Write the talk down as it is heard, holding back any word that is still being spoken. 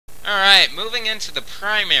Alright, moving into the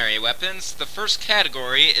primary weapons, the first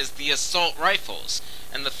category is the assault rifles,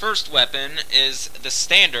 and the first weapon is the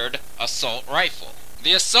standard assault rifle.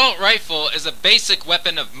 The assault rifle is a basic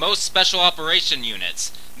weapon of most special operation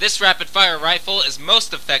units. This rapid-fire rifle is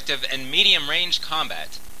most effective in medium-range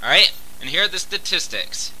combat. Alright, and here are the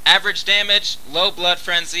statistics. Average damage, low blood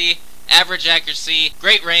frenzy, average accuracy,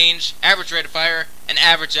 great range, average rate of fire, and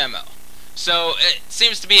average ammo. So, it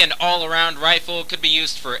seems to be an all-around rifle, could be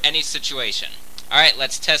used for any situation. Alright,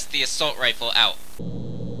 let's test the assault rifle out.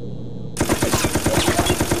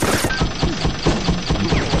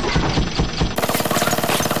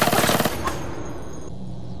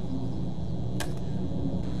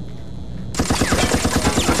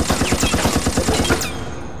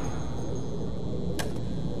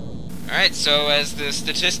 Alright, so as the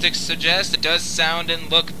statistics suggest, it does sound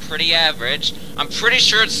and look pretty average. I'm pretty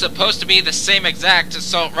sure it's supposed to be the same exact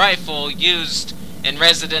assault rifle used in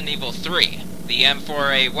Resident Evil 3, the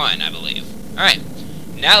M4A1, I believe. Alright,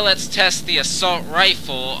 now let's test the assault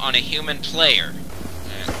rifle on a human player.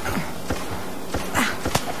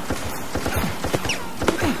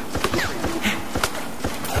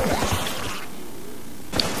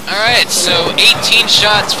 Alright, so 18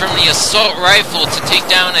 shots from the assault rifle to take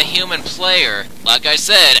down a human player. Like I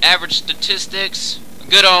said, average statistics, a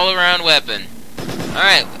good all-around weapon.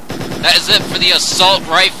 Alright, that is it for the assault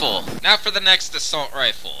rifle. Now for the next assault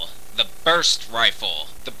rifle, the burst rifle.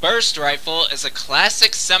 The burst rifle is a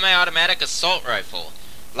classic semi-automatic assault rifle.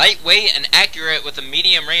 Lightweight and accurate with a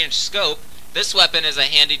medium-range scope, this weapon is a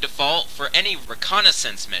handy default for any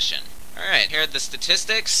reconnaissance mission. Alright, here are the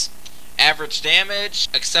statistics. Average damage,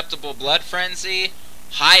 acceptable blood frenzy,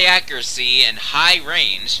 high accuracy and high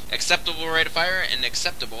range, acceptable rate of fire, and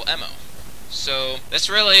acceptable ammo. So, this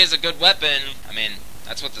really is a good weapon. I mean,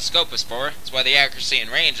 that's what the scope is for. That's why the accuracy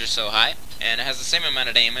and range are so high. And it has the same amount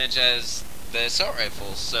of damage as the assault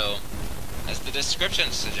rifles, so, as the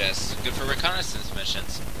description suggests, good for reconnaissance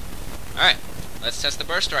missions. Alright, let's test the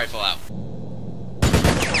burst rifle out.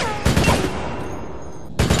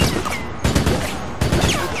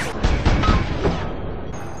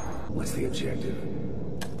 What's the objective?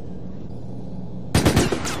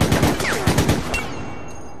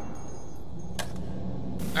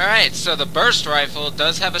 Alright, so the burst rifle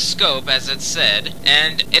does have a scope, as it said,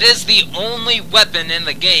 and it is the only weapon in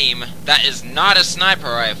the game that is not a sniper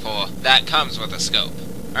rifle that comes with a scope.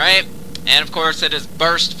 Alright? And of course it is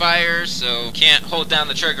burst fire, so you can't hold down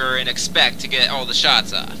the trigger and expect to get all the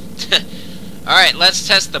shots off. Alright, let's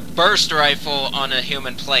test the burst rifle on a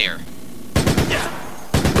human player.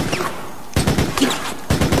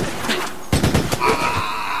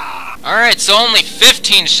 Alright, so only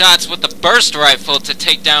 15 shots with the burst rifle to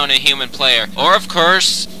take down a human player. Or, of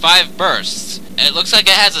course, 5 bursts. It looks like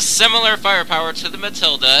it has a similar firepower to the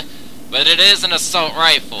Matilda, but it is an assault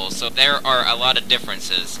rifle, so there are a lot of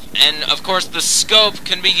differences. And, of course, the scope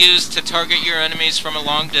can be used to target your enemies from a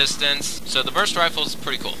long distance, so the burst rifle is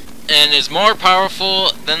pretty cool. And is more powerful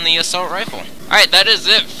than the assault rifle. Alright, that is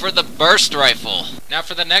it for the burst rifle. Now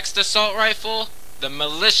for the next assault rifle, the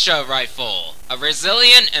Militia rifle. A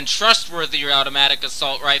resilient and trustworthy automatic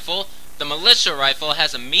assault rifle, the Militia rifle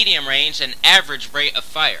has a medium range and average rate of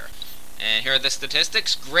fire. And here are the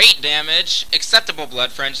statistics. Great damage, acceptable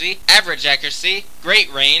blood frenzy, average accuracy,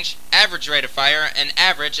 great range, average rate of fire, and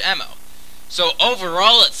average ammo. So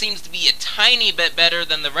overall it seems to be a tiny bit better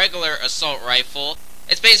than the regular assault rifle.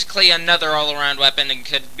 It's basically another all-around weapon and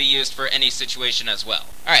could be used for any situation as well.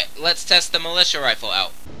 Alright, let's test the Militia rifle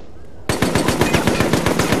out.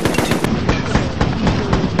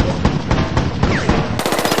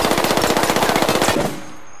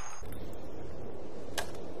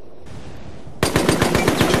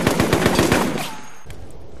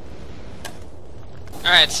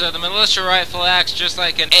 Alright, so the Militia rifle acts just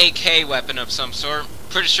like an AK weapon of some sort.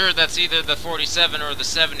 Pretty sure that's either the 47 or the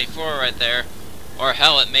 74 right there. Or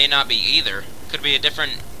hell, it may not be either. Could be a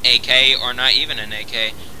different AK or not even an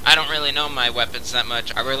AK. I don't really know my weapons that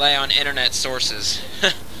much. I rely on internet sources.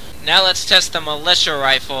 Now let's test the Militia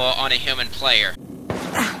rifle on a human player.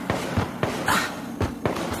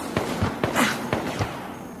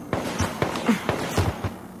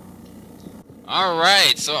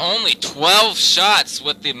 Alright, so only 12 shots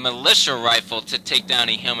with the Militia rifle to take down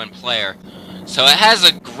a human player. So it has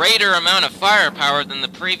a greater amount of firepower than the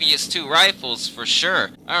previous 2 rifles for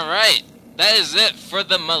sure. Alright, that is it for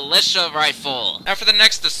the Militia rifle. Now for the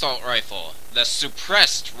next assault rifle, the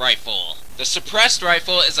Suppressed rifle. The Suppressed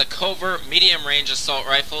rifle is a covert medium-range assault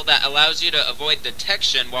rifle that allows you to avoid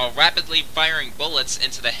detection while rapidly firing bullets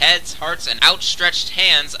into the heads, hearts, and outstretched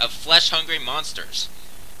hands of flesh-hungry monsters.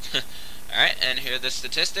 Alright, and here are the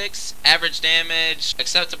statistics. Average damage,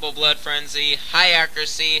 acceptable blood frenzy, high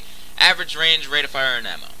accuracy, average range, rate of fire, and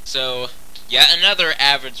ammo. So, yet another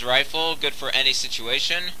average rifle, good for any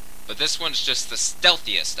situation, but this one's just the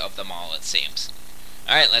stealthiest of them all, it seems.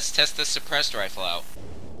 Alright, let's test this suppressed rifle out.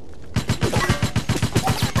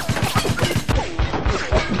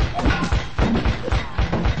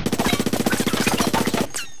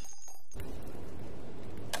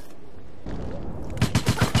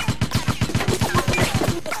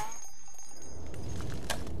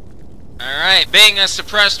 Alright, being a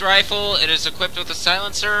suppressed rifle, it is equipped with a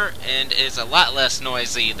silencer and is a lot less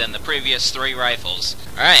noisy than the previous 3 rifles.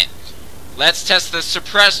 Alright, let's test the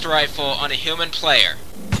suppressed rifle on a human player.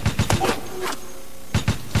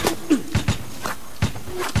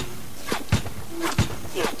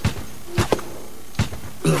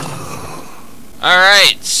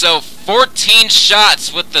 Alright, so 14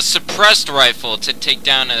 shots with the suppressed rifle to take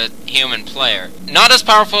down a human player. Not as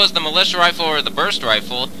powerful as the militia rifle or the burst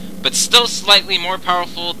rifle, but still slightly more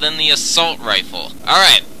powerful than the assault rifle.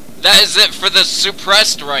 Alright, that is it for the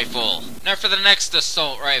suppressed rifle. Now for the next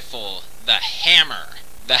assault rifle, the hammer.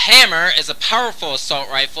 The hammer is a powerful assault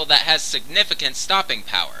rifle that has significant stopping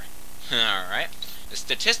power. Alright. The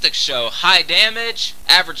statistics show high damage,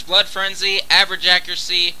 average blood frenzy, average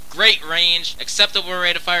accuracy, great range, acceptable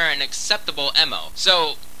rate of fire, and acceptable ammo.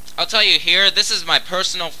 So, I'll tell you here, this is my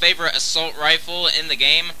personal favorite assault rifle in the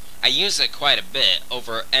game. I use it quite a bit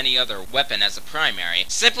over any other weapon as a primary,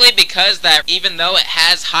 simply because that even though it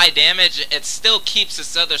has high damage, it still keeps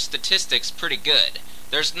its other statistics pretty good.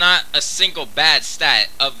 There's not a single bad stat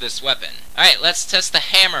of this weapon. Alright, let's test the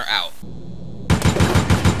hammer out.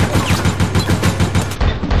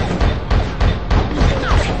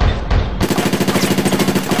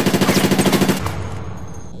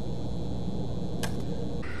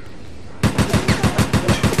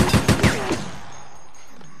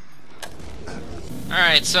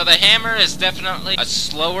 Alright, so the hammer is definitely a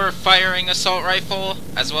slower firing assault rifle,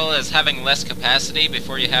 as well as having less capacity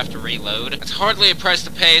before you have to reload. It's hardly a price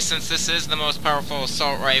to pay since this is the most powerful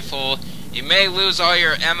assault rifle. You may lose all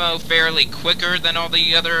your ammo fairly quicker than all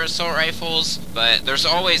the other assault rifles, but there's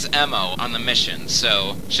always ammo on the mission,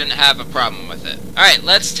 so shouldn't have a problem with it. Alright,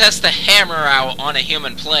 let's test the hammer out on a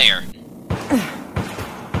human player.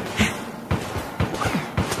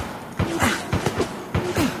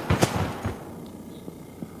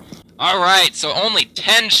 Alright, so only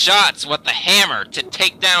 10 shots with the hammer to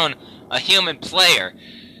take down a human player.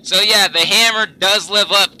 So yeah, the hammer does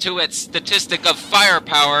live up to its statistic of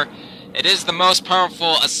firepower. It is the most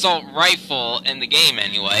powerful assault rifle in the game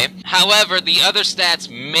anyway. However, the other stats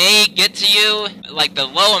may get to you, like the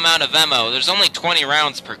low amount of ammo. There's only 20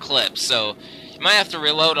 rounds per clip, so you might have to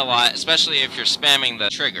reload a lot, especially if you're spamming the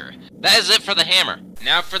trigger. That is it for the hammer.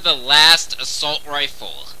 Now for the last assault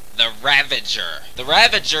rifle. The Ravager. The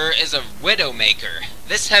Ravager is a Widowmaker.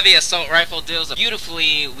 This heavy assault rifle deals a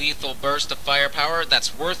beautifully lethal burst of firepower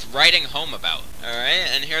that's worth writing home about. Alright,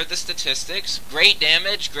 and here are the statistics. Great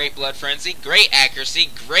damage, great blood frenzy, great accuracy,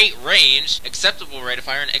 great range, acceptable rate of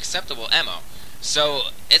fire, and acceptable ammo. So,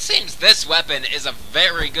 it seems this weapon is a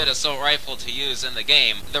very good assault rifle to use in the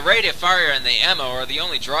game. The rate of fire and the ammo are the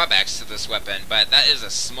only drawbacks to this weapon, but that is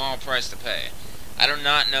a small price to pay. I do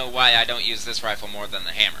not know why I don't use this rifle more than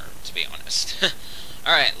the hammer, to be honest.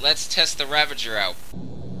 Alright, let's test the Ravager out.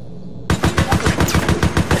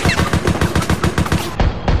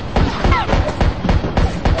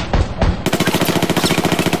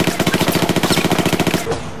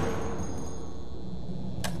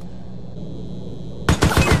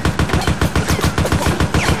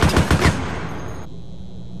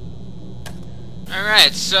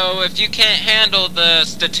 Alright, so if you can't handle the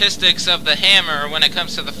statistics of the hammer when it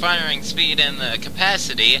comes to the firing speed and the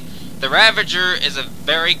capacity, the Ravager is a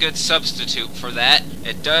very good substitute for that.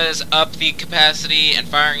 It does up the capacity and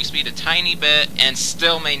firing speed a tiny bit and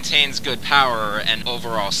still maintains good power and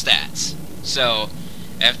overall stats. So,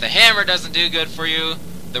 if the hammer doesn't do good for you,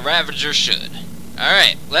 the Ravager should.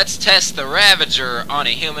 Alright, let's test the Ravager on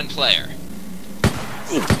a human player.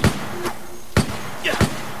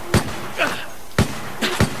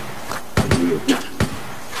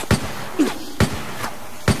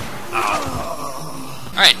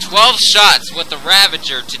 Alright, 12 shots with the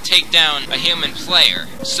Ravager to take down a human player.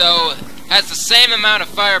 So, has the same amount of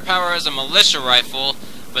firepower as a militia rifle,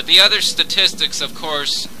 but the other statistics, of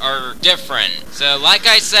course, are different. So, like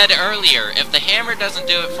I said earlier, if the hammer doesn't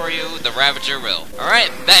do it for you, the Ravager will.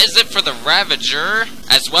 Alright, that is it for the Ravager,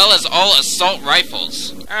 as well as all assault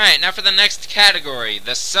rifles. Alright, now for the next category,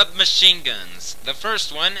 the submachine guns. The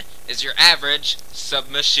first one is your average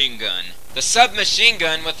submachine gun. The submachine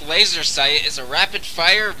gun with laser sight is a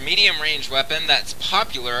rapid-fire, medium-range weapon that's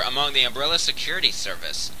popular among the Umbrella Security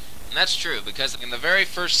Service. And that's true, because in the very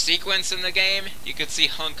first sequence in the game, you could see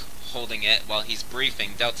Hunk holding it while he's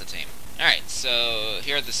briefing Delta Team. Alright, so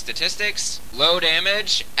here are the statistics. Low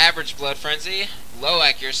damage, average blood frenzy, low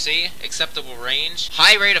accuracy, acceptable range,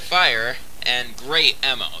 high rate of fire, and great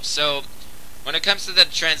ammo. So, when it comes to the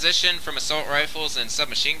transition from assault rifles and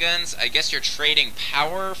submachine guns, I guess you're trading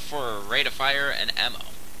power for rate of fire and ammo.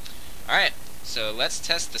 Alright, so let's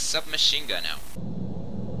test the submachine gun out.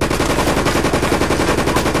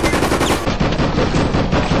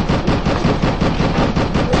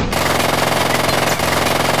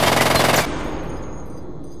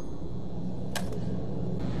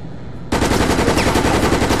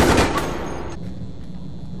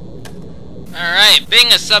 Alright, being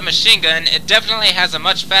a submachine gun, it definitely has a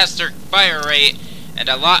much faster fire rate and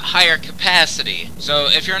a lot higher capacity. So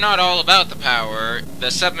if you're not all about the power,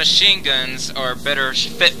 the submachine guns are better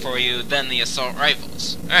fit for you than the assault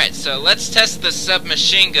rifles. Alright, so let's test the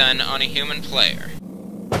submachine gun on a human player.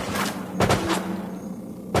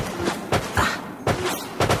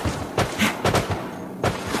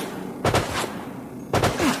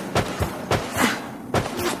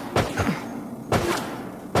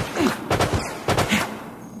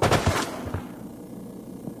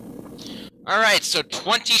 Alright, so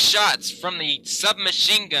 20 shots from the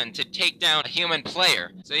submachine gun to take down a human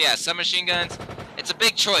player. So yeah, submachine guns, it's a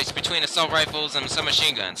big choice between assault rifles and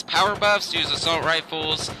submachine guns. Power buffs use assault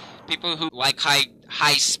rifles. People who like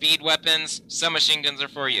high speed weapons, submachine guns are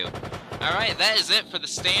for you. Alright, that is it for the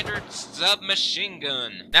standard submachine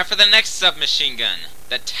gun. Now for the next submachine gun,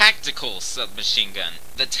 the tactical submachine gun.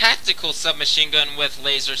 The tactical submachine gun with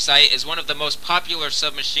laser sight is one of the most popular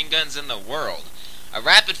submachine guns in the world. A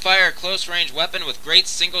rapid-fire, close-range weapon with great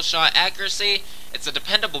single-shot accuracy, it's a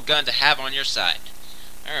dependable gun to have on your side.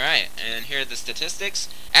 Alright, and here are the statistics.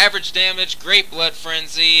 Average damage, great blood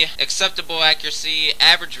frenzy, acceptable accuracy,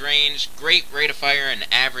 average range, great rate of fire, and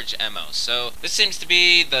average ammo. So, this seems to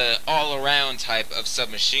be the all-around type of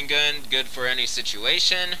submachine gun, good for any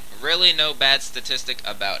situation. Really no bad statistic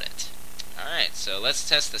about it. Alright, so let's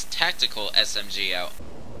test this tactical SMG out.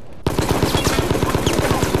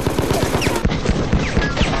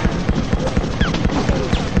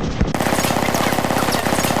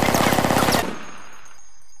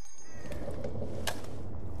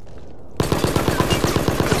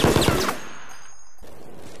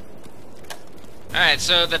 Alright,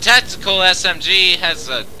 so the tactical SMG has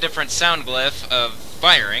a different sound glyph of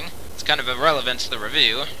firing. It's kind of irrelevant to the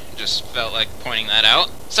review, just felt like pointing that out.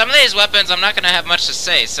 Some of these weapons I'm not going to have much to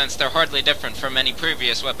say since they're hardly different from any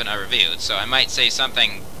previous weapon I reviewed, so I might say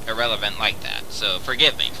something irrelevant like that, so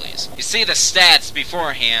forgive me please. You see the stats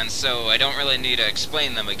beforehand, so I don't really need to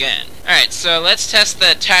explain them again. Alright, so let's test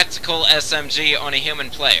the tactical SMG on a human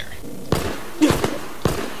player.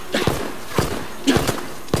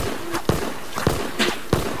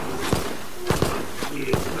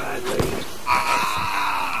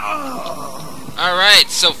 Alright,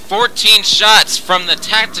 so 14 shots from the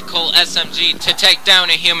tactical SMG to take down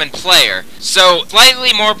a human player. So,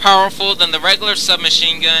 slightly more powerful than the regular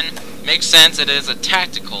submachine gun. Makes sense, it is a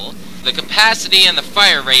tactical. The capacity and the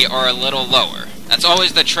fire rate are a little lower. That's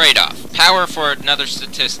always the trade-off. Power for another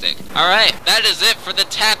statistic. Alright, that is it for the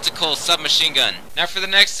tactical submachine gun. Now for the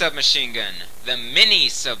next submachine gun. The mini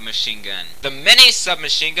submachine gun. The mini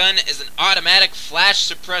submachine gun is an automatic flash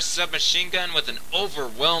suppressed submachine gun with an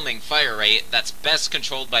overwhelming fire rate that's best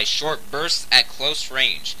controlled by short bursts at close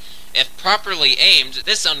range. If properly aimed,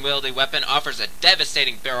 this unwieldy weapon offers a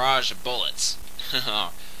devastating barrage of bullets.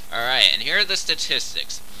 Alright, and here are the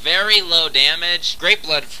statistics. Very low damage, great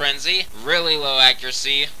blood frenzy, really low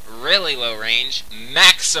accuracy, really low range,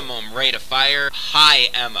 maximum rate of fire, high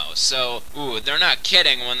ammo. So, they're not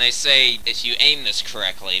kidding when they say if you aim this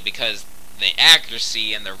correctly, because the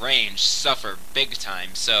accuracy and the range suffer big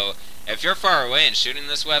time. So, if you're far away and shooting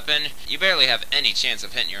this weapon, you barely have any chance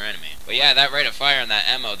of hitting your enemy. But yeah, that rate of fire and that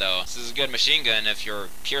ammo though, this is a good machine gun if you're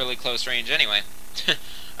purely close range anyway.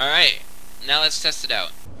 Alright, now let's test it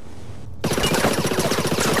out.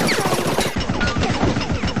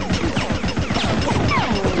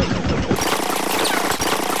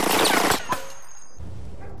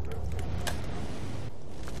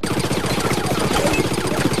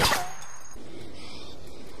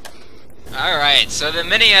 Alright, Alright, so the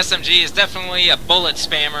mini SMG is definitely a bullet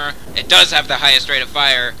spammer. It does have the highest rate of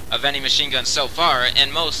fire of any machine gun so far,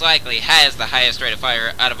 and most likely has the highest rate of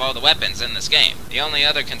fire out of all the weapons in this game. The only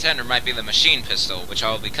other contender might be the machine pistol, which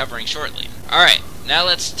I'll be covering shortly. Alright, now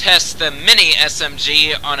let's test the mini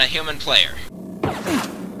SMG on a human player.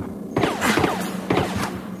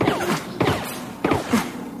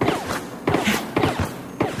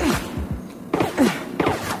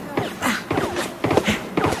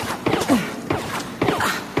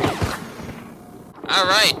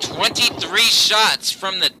 Alright, 23 shots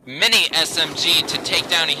from the mini SMG to take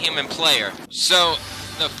down a human player. So,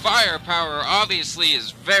 the firepower obviously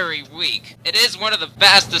is very weak. It is one of the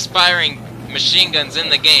fastest firing machine guns in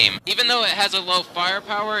the game. Even though it has a low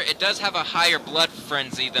firepower, it does have a higher blood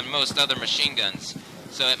frenzy than most other machine guns.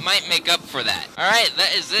 So it might make up for that. Alright,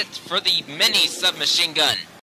 that is it for the mini submachine gun.